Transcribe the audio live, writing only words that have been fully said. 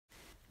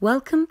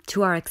Welcome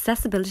to our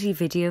accessibility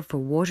video for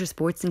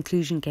Watersports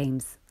Inclusion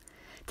Games.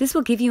 This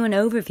will give you an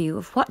overview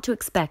of what to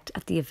expect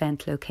at the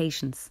event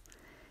locations.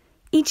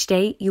 Each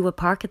day you will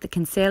park at the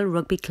Kinsale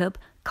Rugby Club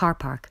car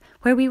park,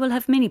 where we will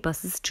have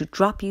minibuses to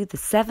drop you the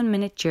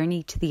 7-minute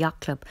journey to the yacht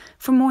club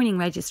for morning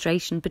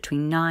registration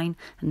between 9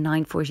 and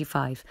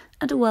 9:45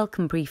 and a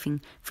welcome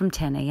briefing from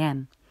 10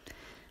 a.m.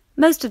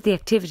 Most of the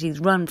activities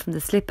run from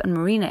the slip and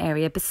marina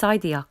area beside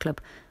the yacht club,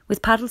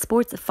 with paddle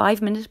sports a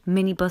 5-minute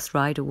minibus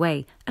ride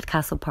away at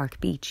Castle Park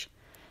Beach.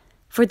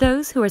 For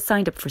those who are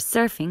signed up for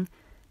surfing,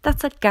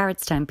 that's at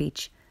Garrettstown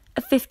Beach,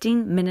 a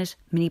 15-minute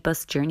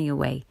minibus journey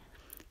away.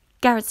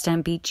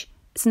 Garrettstown Beach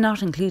is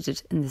not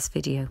included in this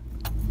video.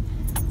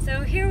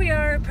 So here we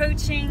are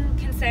approaching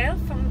Kinsale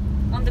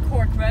on the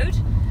Cork Road,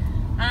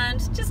 and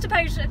just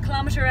about a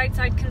kilometre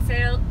outside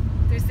Kinsale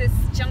there's this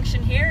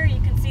junction here. You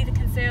can see the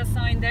Kinsale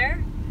sign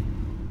there.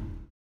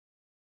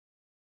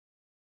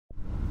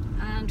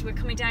 And we're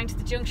coming down to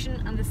the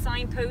junction and the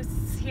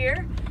signposts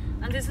here,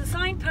 and there's a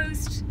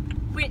signpost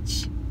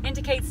which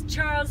indicates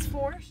Charles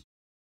Fort,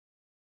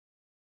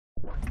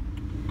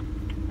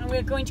 and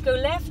we're going to go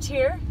left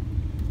here,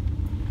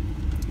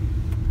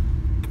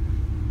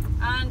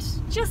 and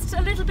just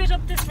a little bit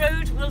up this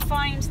road we'll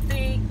find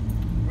the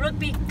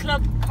Rugby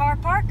Club car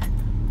park,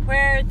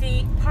 where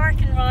the park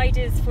and ride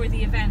is for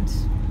the event,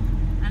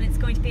 and it's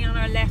going to be on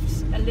our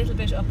left a little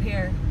bit up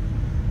here,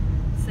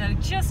 so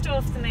just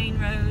off the main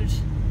road.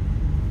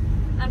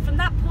 And from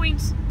that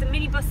point the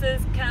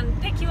minibuses can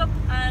pick you up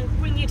and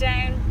bring you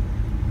down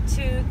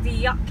to the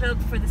yacht club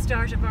for the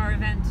start of our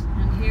event.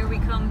 And here we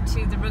come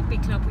to the rugby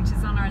club, which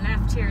is on our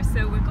left here.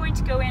 So we're going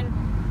to go in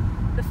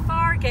the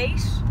far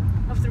gate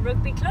of the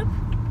rugby club,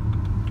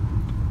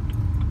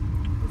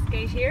 this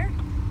gate here,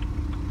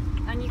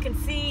 and you can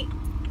see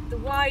the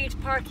wide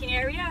parking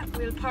area.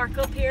 We'll park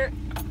up here,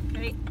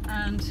 okay,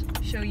 and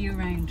show you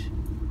around.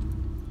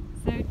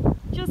 So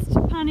just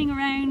panning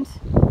around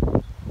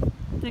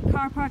the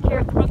car park here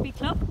at the rugby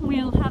club,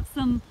 we'll have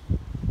some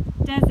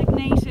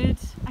designated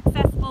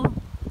accessible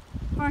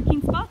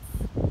parking spots,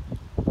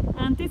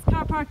 and this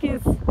car park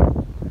is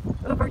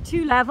over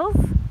 2 levels.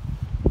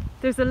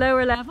 There's a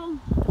lower level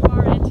at the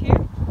far end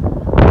here,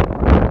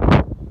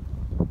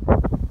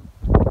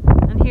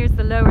 and here's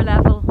the lower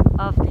level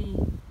of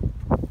the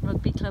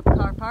rugby club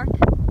car park.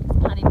 Just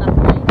panning back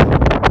around.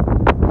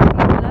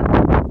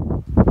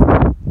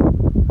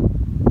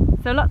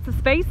 So lots of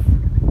space.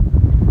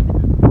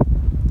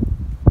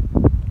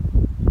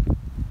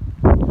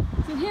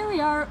 We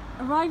are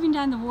arriving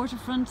down the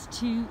waterfront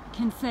to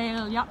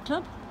Kinsale Yacht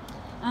Club,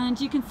 and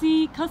you can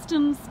see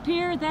Customs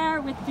Pier there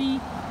with the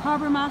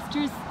Harbour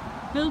Masters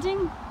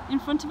building in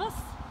front of us,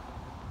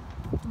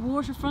 the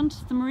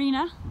waterfront, the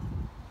marina,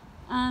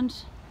 and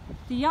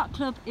the Yacht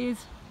Club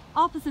is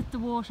opposite the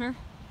water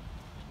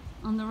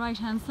on the right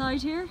hand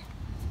side here.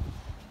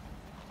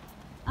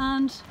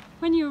 And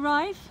when you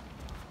arrive,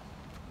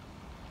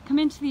 come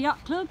into the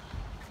Yacht Club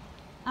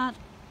at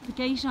the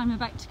gate I'm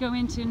about to go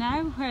into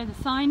now, where the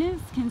sign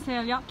is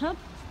Kinsale Yacht Club.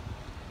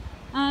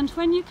 And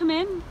when you come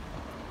in,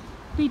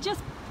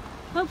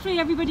 hopefully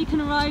everybody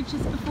can arrive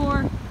just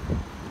before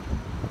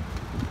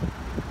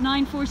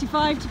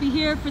 9:45 to be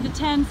here for the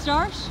 10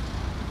 start.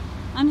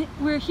 And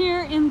we're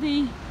here in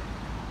the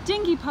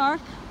dinghy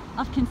park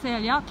of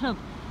Kinsale Yacht Club.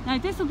 Now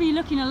this will be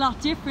looking a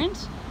lot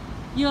different.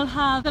 You'll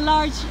have the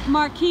large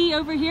marquee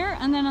over here,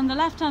 and then on the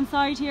left hand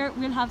side here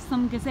we'll have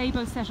some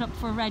gazebo set up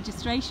for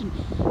registration,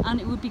 and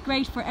it would be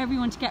great for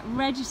everyone to get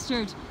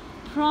registered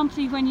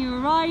promptly when you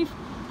arrive.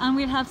 And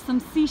we'll have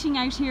some seating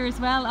out here as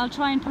well. I'll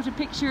try and put a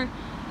picture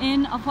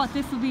in of what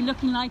this will be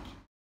looking like.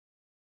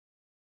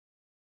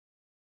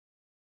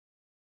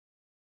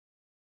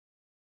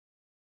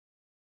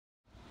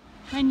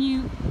 When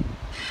you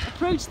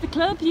approach the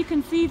club you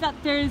can see that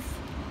there's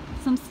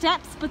some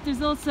steps, but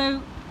there's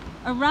also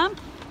a ramp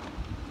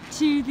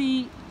to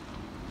the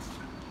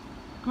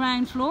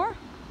ground floor,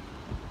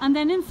 and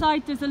then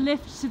inside there's a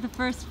lift to the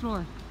first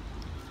floor.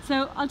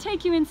 So I'll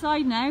take you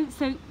inside now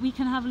so we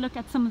can have a look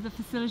at some of the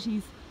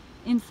facilities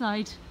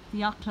inside the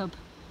yacht club.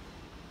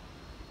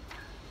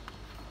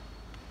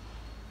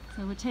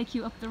 So we'll take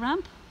you up the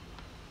ramp.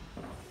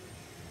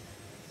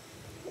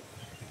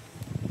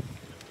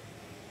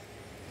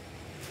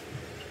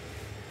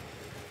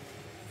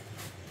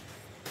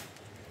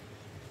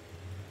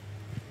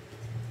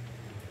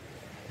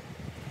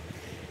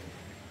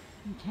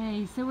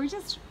 Okay, so we're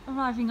just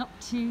arriving up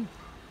to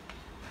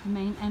the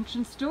main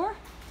entrance door.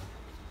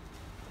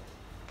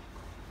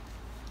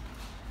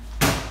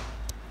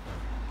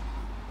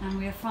 And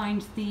we'll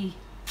find the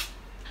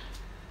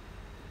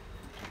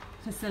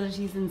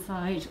facilities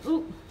inside.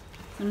 Oh,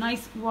 it's a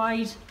nice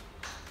wide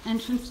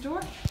entrance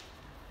door.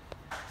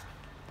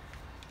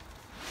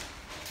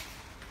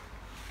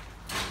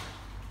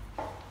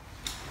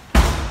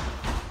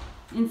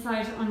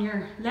 Inside on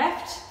your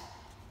left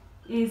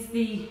is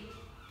the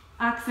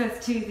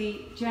access to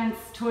the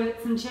gents'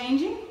 toilets and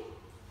changing,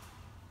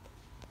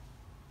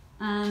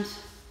 and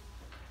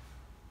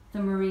the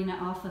marina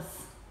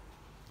office,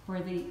 or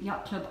the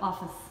yacht club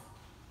office.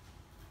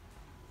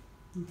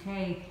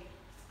 Okay,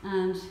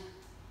 and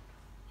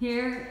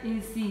here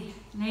is the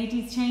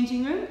ladies'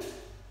 changing room,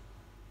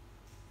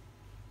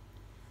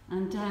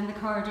 and down the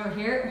corridor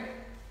here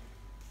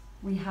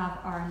we have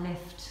our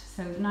lift.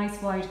 So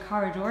nice wide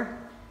corridor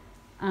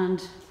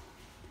and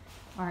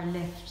our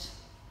lift.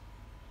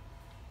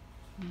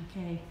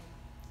 Okay,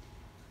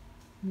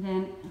 and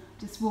then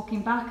just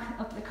walking back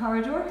up the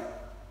corridor,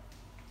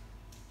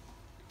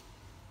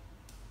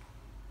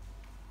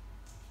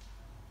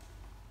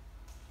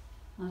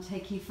 I'll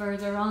take you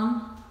further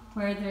on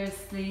where there's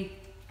the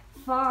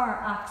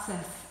far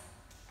access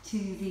to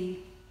the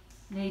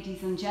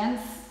ladies and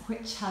gents,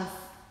 which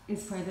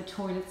is where the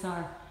toilets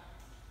are.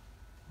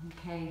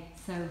 Okay,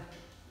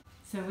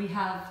 so we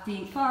have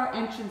the far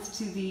entrance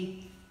to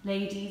the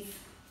ladies,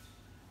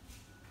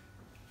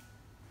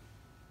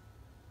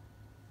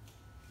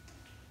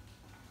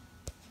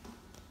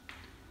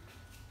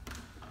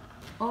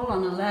 all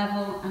on a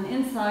level, and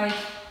inside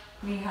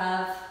we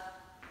have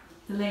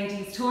the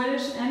ladies'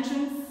 toilet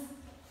entrance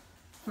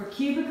for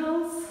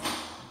cubicles.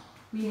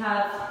 We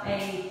have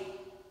a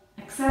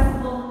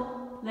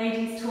accessible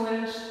ladies'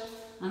 toilet,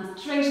 and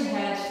straight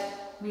ahead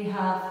we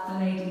have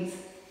the ladies'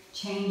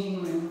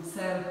 changing room.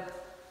 So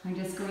I'm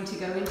just going to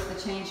go into the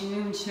changing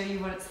room and show you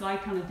what it's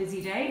like on a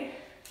busy day.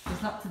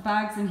 There's lots of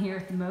bags in here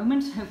at the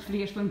moment.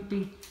 Hopefully it won't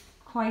be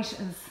quite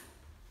as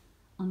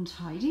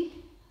untidy.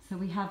 So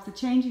we have the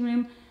changing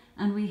room,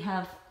 and we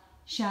have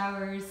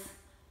showers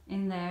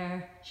in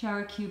there,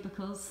 shower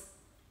cubicles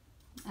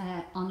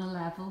on a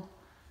level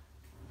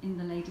in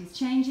the ladies'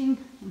 changing.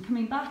 And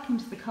coming back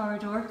into the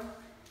corridor,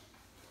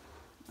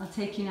 I'll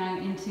take you now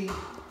into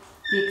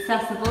the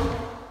accessible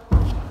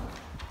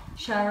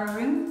shower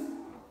room.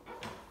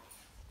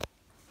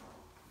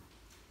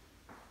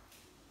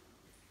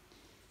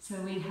 So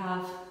we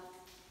have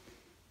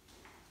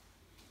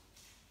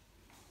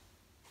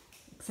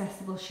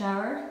accessible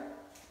shower,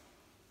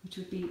 which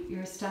would be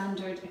your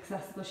standard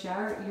accessible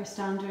shower, your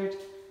standard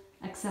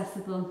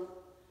accessible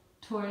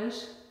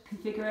toilet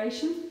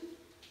configuration.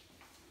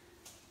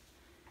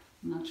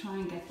 And I'll try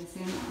and get this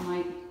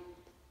in.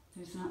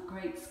 There's not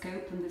great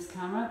scope on this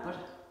camera, but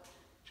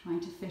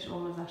trying to fit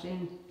all of that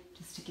in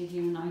just to give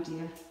you an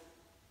idea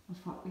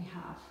of what we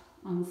have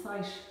on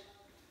site.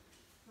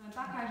 So I'm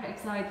back out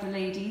outside the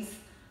ladies,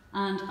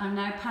 and I'm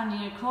now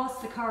panning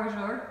across the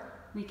corridor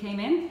we came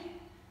in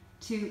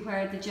to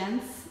where the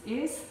gents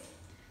is.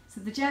 So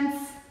the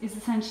gents is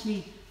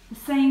essentially the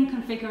same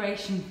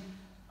configuration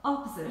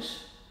opposite,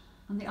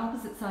 on the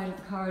opposite side of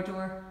the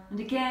corridor, and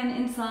again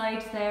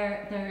inside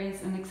there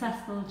is an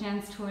accessible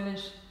gents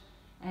toilet,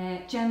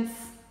 gents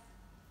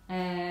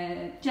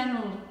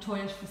general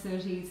toilet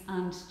facilities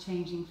and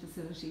changing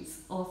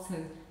facilities, also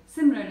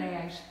similar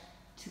layout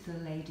to the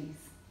ladies.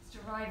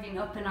 Just arriving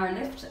up in our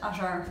lift at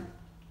our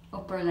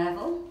upper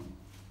level.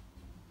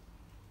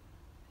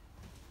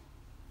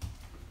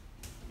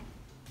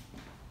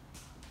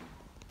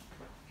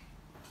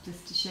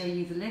 Just to show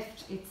you the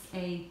lift, it's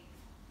as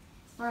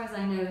far as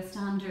I know, a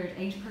standard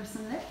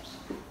 8-person lift.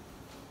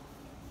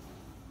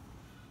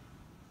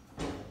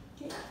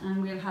 Okay.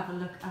 And we'll have a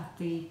look at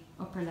the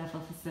upper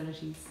level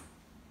facilities.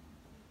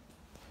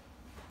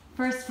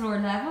 First floor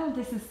level,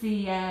 this is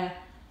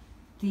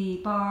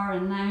the bar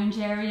and lounge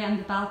area and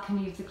the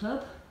balcony of the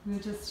club. We'll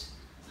just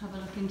have a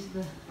look into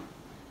the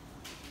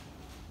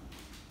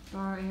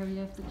bar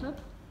area of the club.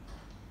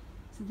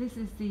 So this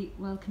is the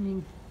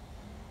welcoming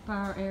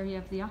bar area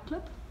of the yacht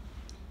club,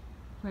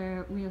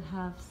 where we'll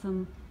have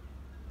some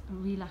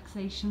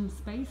relaxation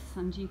space,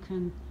 and you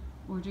can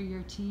order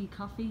your tea,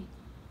 coffee,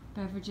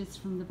 beverages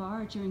from the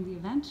bar during the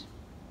event.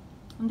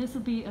 And this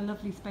will be a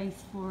lovely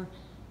space for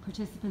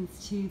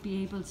participants to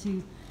be able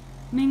to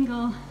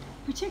mingle,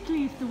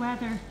 particularly if the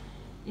weather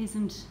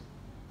isn't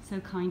so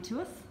kind to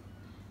us.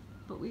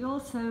 But we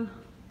also,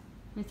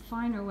 with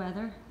finer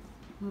weather,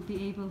 will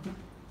be able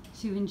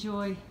to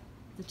enjoy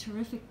the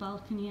terrific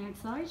balcony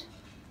outside.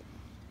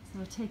 So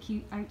I'll take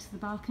you out to the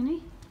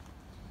balcony.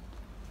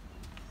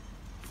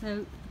 So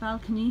the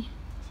balcony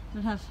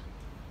will have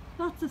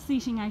lots of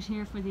seating out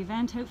here for the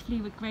event,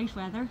 hopefully with great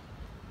weather.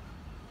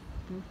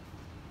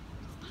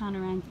 Just pan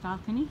around the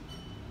balcony.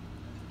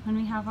 And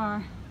we have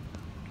our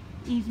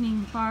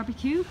evening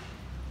barbecue.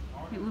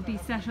 It will be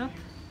set up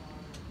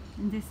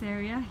in this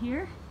area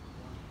here,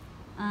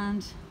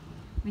 and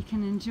we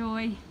can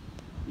enjoy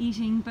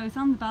eating both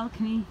on the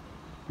balcony,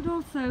 but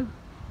also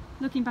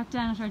looking back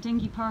down at our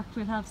dinghy park.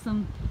 We'll have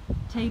some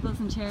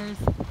tables and chairs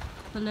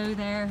below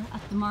there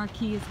at the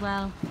marquee as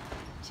well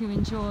to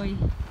enjoy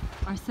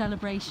our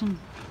celebration,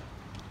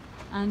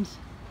 and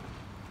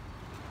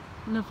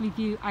lovely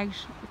view out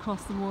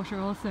across the water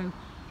also.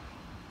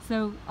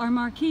 So our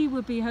marquee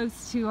will be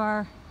host to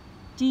our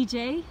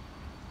DJ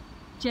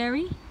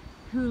Jerry,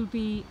 who will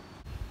be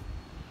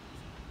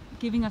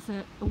giving us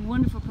a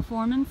wonderful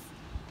performance,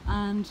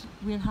 and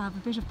we'll have a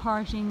bit of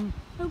partying,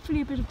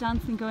 hopefully a bit of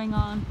dancing going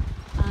on,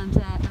 and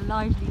a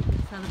lively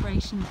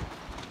celebration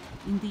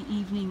in the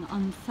evening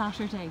on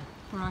Saturday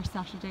for our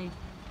Saturday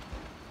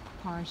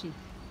party.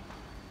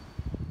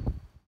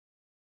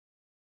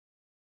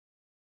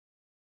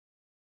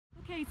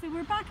 Okay, so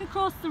we're back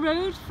across the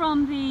road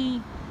from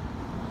the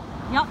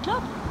yacht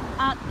club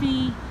at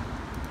the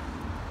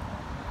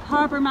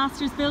Harbour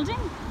Masters building,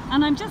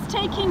 and I'm just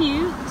taking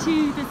you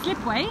to the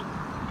slipway,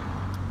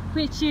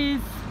 which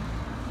is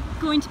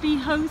going to be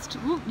host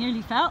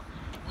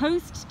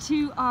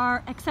to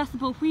our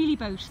accessible wheelie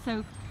boat.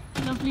 So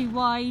lovely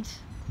wide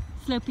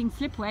sloping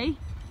slipway,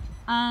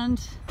 and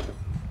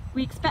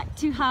we expect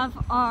to have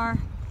our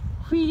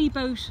wheelie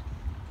boat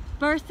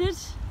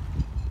berthed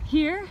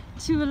here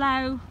to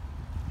allow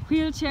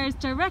wheelchairs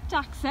direct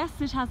access.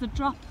 It has a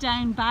drop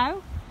down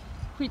bow,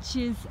 which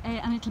is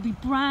and it'll be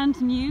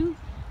brand new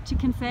to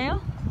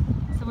Kinsale,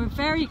 so we're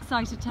very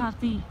excited to have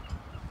the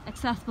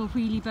accessible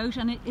wheelie boat,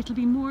 and it'll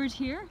be moored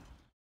here.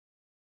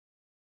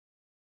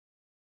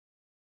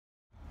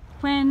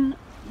 When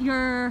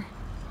your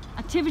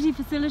activity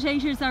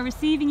facilitators are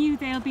receiving you,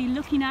 they'll be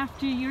looking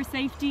after your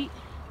safety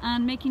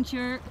and making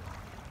sure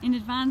in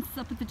advance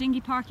up at the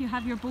dinghy park you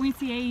have your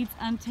buoyancy aids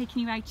and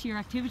taking you out to your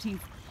activities.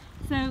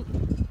 So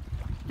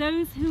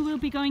those who will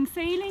be going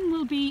sailing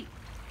will be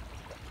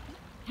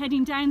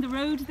heading down the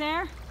road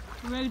there.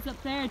 The road's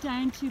up there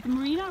down to the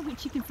marina,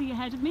 which you can see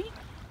ahead of me,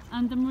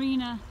 and the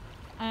marina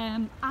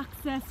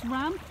access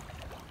ramp,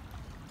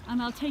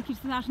 and I'll take you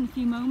to that in a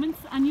few moments.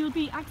 And you'll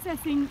be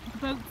accessing the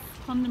boats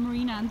from the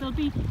marina, and they'll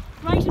be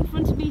right in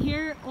front of me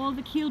here. All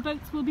the keel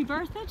boats will be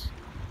berthed,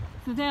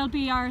 so they'll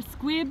be our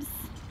squibs,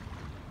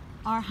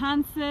 our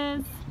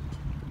Hanses,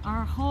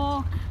 our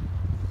Hawk,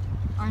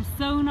 our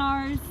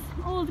sonars,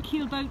 all the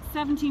keel boats,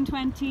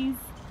 1720s,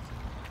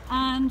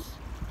 and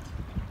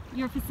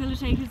your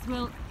facilitators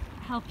will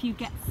help you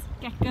get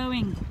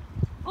going.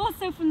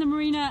 Also from the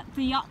marina,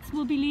 the yachts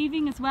will be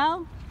leaving as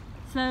well,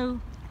 so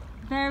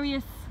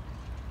various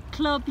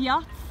club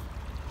yachts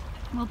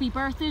will be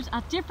berthed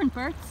at different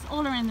berths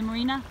all around the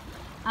marina,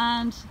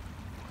 and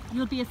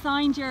you'll be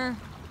assigned your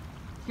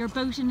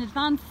boat in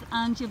advance,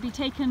 and you'll be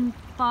taken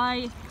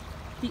by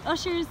the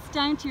ushers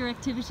down to your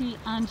activity,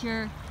 and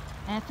your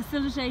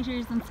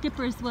facilitators and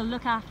skippers will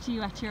look after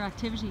you at your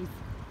activities.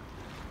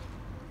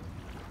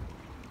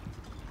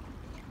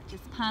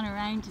 Just pan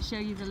around to show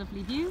you the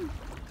lovely view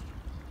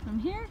from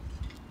here.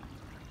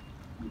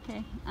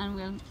 Okay, and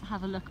we'll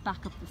have a look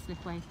back up the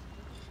slipway.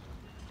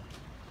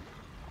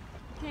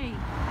 Okay,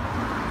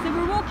 so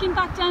we're walking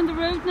back down the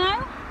road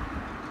now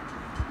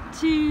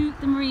to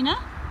the marina,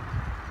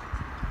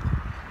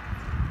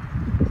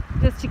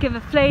 just to give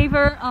a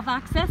flavour of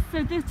access.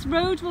 So this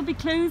road will be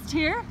closed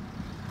here,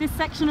 this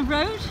section of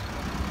road,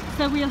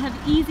 so we'll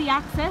have easy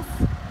access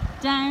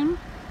down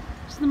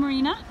to the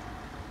marina.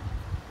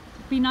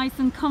 Be nice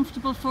and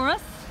comfortable for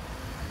us.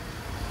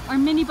 Our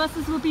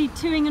minibuses will be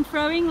toing and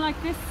froing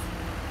like this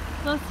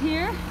bus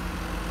here,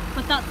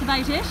 but that's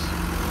about it.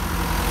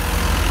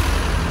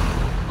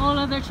 All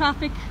other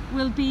traffic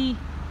will be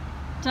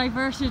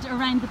diverted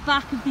around the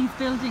back of these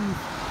buildings.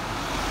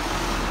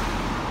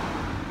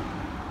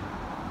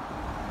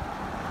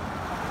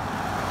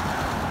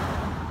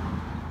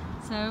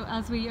 So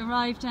as we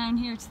arrive down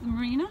here to the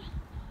marina,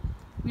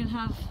 we'll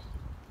have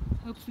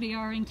hopefully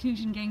our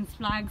Inclusion Games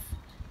flags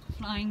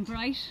flying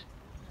bright.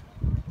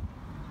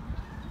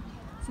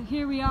 So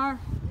here we are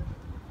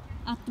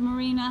at the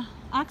marina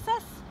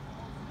access,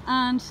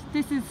 and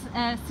this is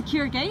a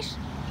secure gate,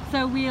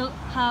 so we'll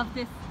have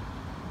this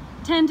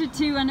tended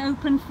to and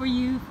open for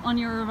you on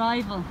your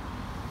arrival.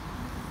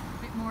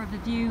 A bit more of a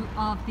view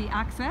of the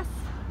access,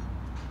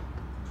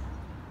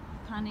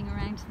 panning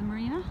around to the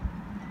marina.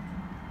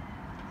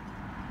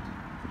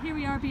 So here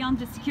we are beyond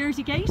the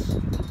security gate,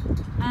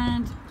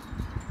 and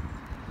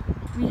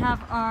we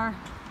have our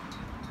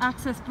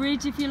access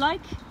bridge, if you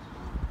like,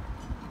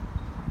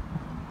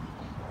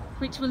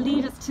 which will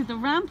lead us to the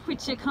ramp,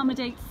 which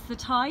accommodates the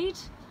tide.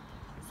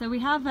 So we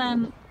have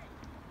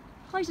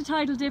quite a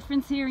tidal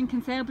difference here in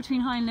Kinsale between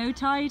high and low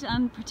tide,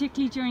 and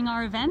particularly during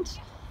our event.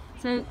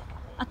 So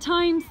at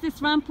times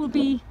this ramp will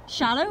be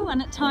shallow,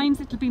 and at times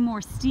it'll be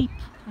more steep.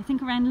 I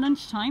think around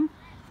lunchtime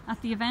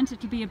at the event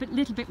it'll be a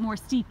little bit more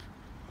steep,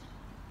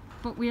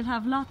 but we'll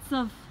have lots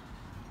of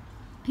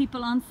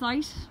people on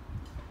site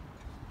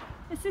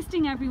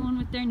assisting everyone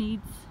with their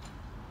needs.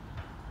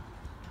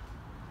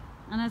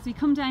 And as we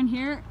come down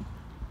here,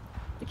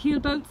 the keel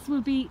boats will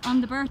be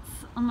on the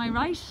berths on my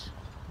right.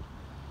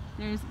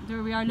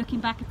 There we are looking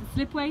back at the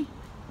slipway.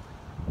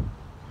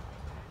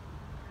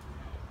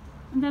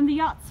 And then the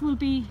yachts will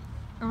be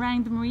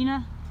around the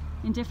marina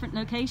in different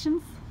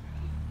locations.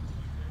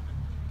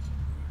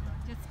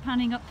 Just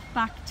panning up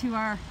back to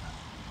our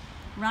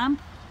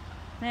ramp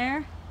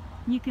there.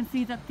 You can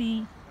see that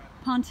the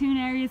pontoon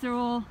areas are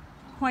all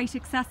quite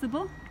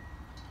accessible,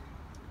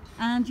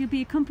 and you'll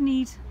be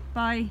accompanied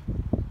by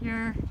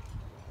your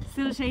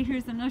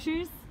facilitators and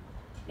ushers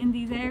in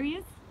these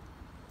areas,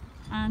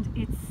 and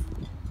it's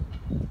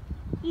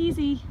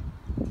easy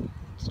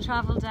to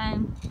travel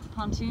down the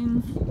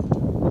pontoons.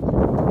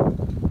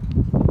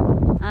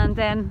 And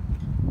then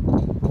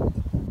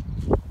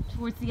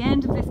towards the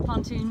end of this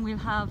pontoon we'll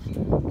have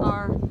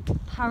our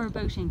power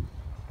boating.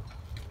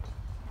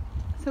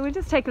 So we'll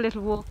just take a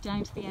little walk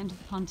down to the end of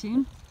the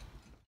pontoon.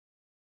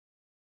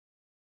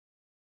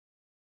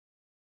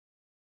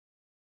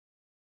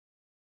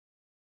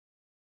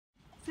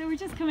 So we're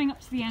just coming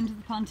up to the end of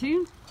the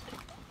pontoon,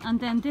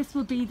 and then this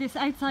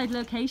outside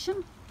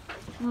location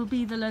will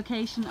be the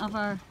location of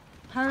our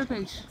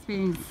powerboat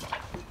experience.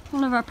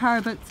 All of our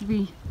powerboats will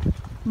be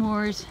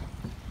moored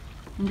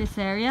in this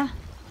area.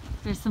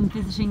 There's some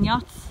visiting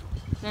yachts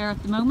there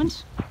at the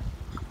moment.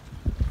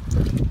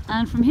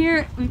 And from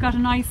here we've got a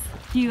nice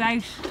view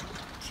out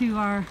to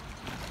our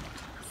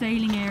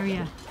sailing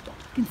area.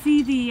 You can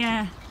see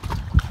the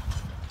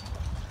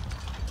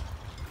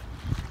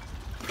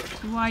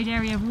wide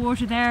area of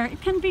water there.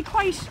 It can be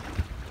quite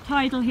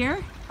tidal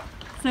here,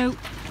 so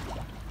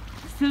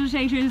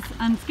facilitators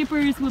and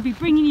skippers will be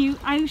bringing you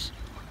out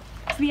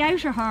to the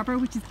outer harbour,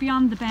 which is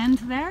beyond the bend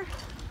there,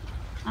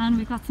 and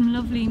we've got some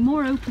lovely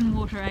more open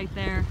water out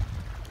there.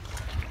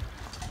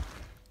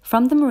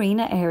 From the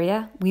marina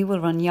area we will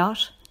run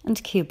yacht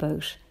and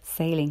keelboat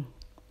sailing.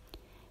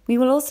 We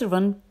will also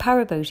run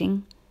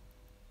powerboating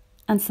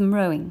and some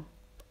rowing.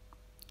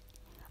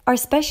 Our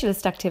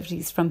specialist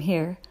activities from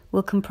here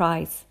will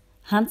comprise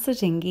Hansa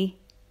dinghy,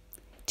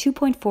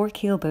 2.4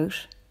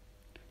 keelboat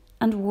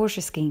and water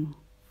skiing.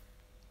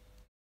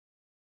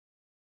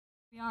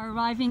 We are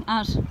arriving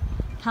at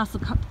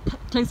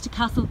close to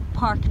Castle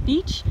Park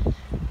Beach,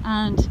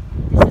 and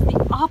this is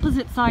the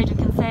opposite side of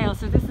Kinsale,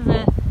 so this is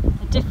a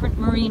different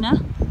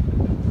marina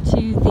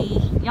to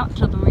the Yacht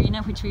Club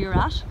marina which we were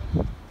at.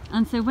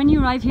 And so when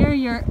you arrive here,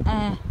 your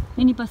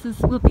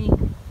minibuses will be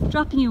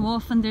dropping you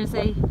off, and there's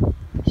a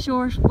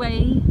short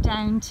way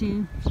down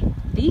to the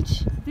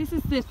beach. This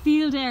is the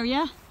field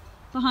area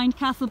behind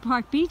Castle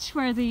Park Beach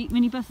where the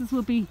minibuses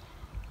will be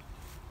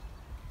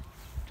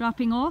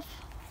dropping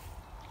off,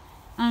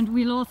 and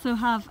we'll also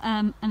have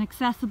an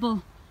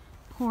accessible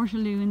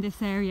portaloo in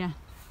this area.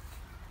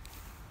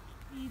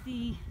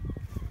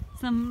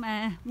 Some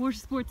water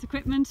sports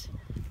equipment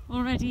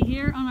already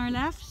here on our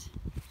left.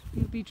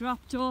 You'll be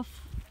dropped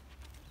off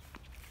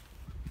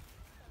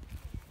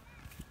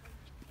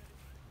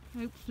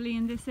hopefully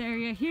in this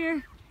area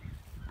here,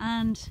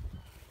 and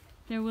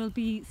there will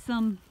be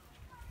some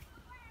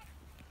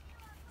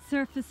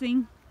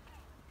surfacing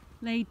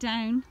laid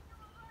down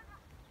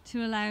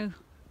to allow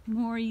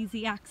more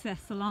easy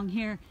access along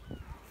here.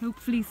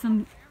 Hopefully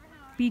some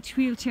beach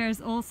wheelchairs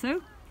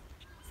also.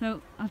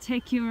 So I'll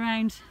take you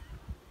around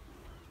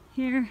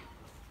here,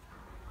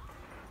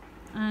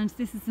 and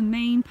this is the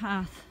main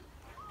path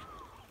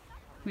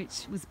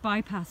which was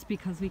bypassed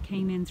because we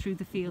came in through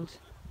the field.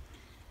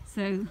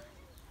 So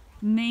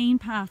main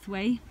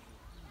pathway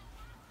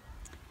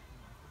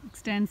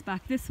extends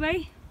back this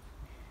way,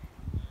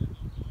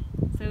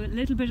 so a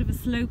little bit of a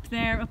slope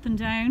there up and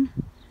down,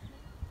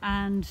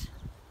 and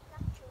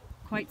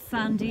quite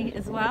sandy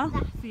as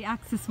well. The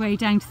access way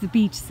down to the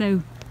beach,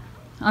 so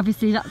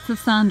obviously lots of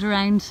sand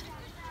around,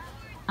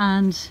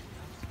 and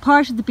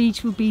part of the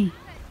beach will be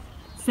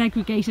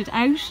segregated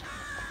out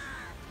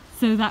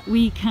so that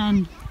we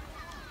can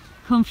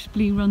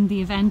comfortably run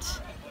the event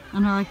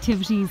and our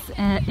activities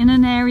in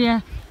an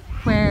area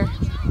where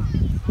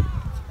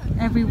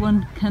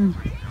everyone can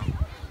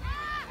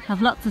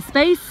have lots of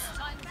space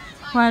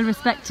while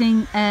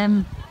respecting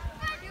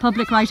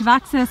public right of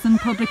access and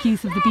public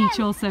use of the beach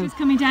also. Just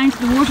coming down to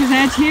the water's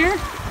edge here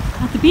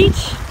at the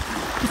beach,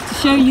 just to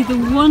show you the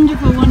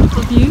wonderful,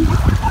 wonderful view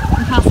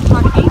from Castle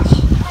Park Beach.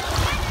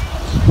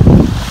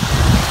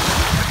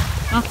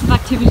 Lots of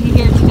activity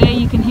here today,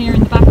 you can hear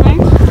in the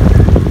background.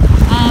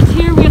 And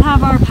here we'll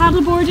have our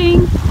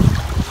paddleboarding,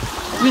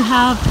 we'll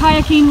have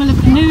kayaking, we'll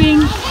have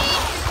canoeing,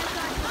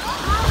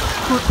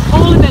 for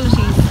all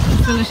abilities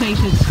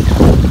facilitated.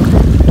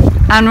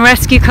 And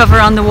rescue cover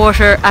on the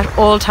water at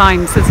all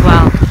times as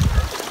well.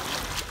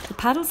 The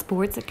paddle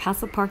sports at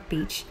Castle Park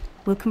Beach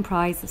will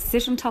comprise of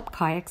sit-on-top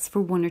kayaks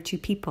for 1 or 2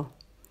 people.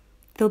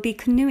 There'll be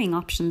canoeing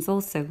options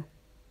also.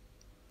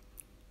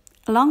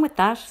 Along with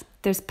that,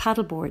 there's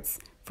paddle boards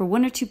for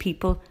 1 or 2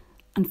 people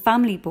and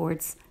family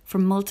boards for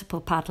multiple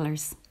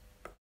paddlers.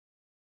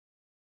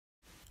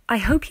 I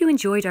hope you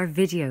enjoyed our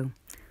video.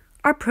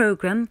 Our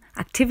programme,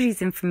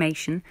 activities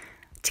information,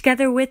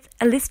 together with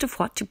a list of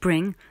what to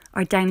bring,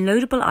 are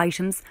downloadable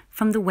items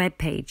from the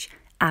webpage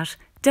at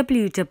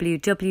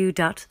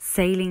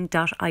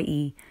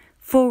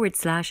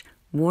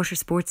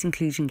www.sailing.ie/Watersports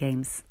Inclusion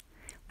Games.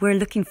 We're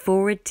looking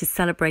forward to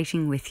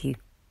celebrating with you.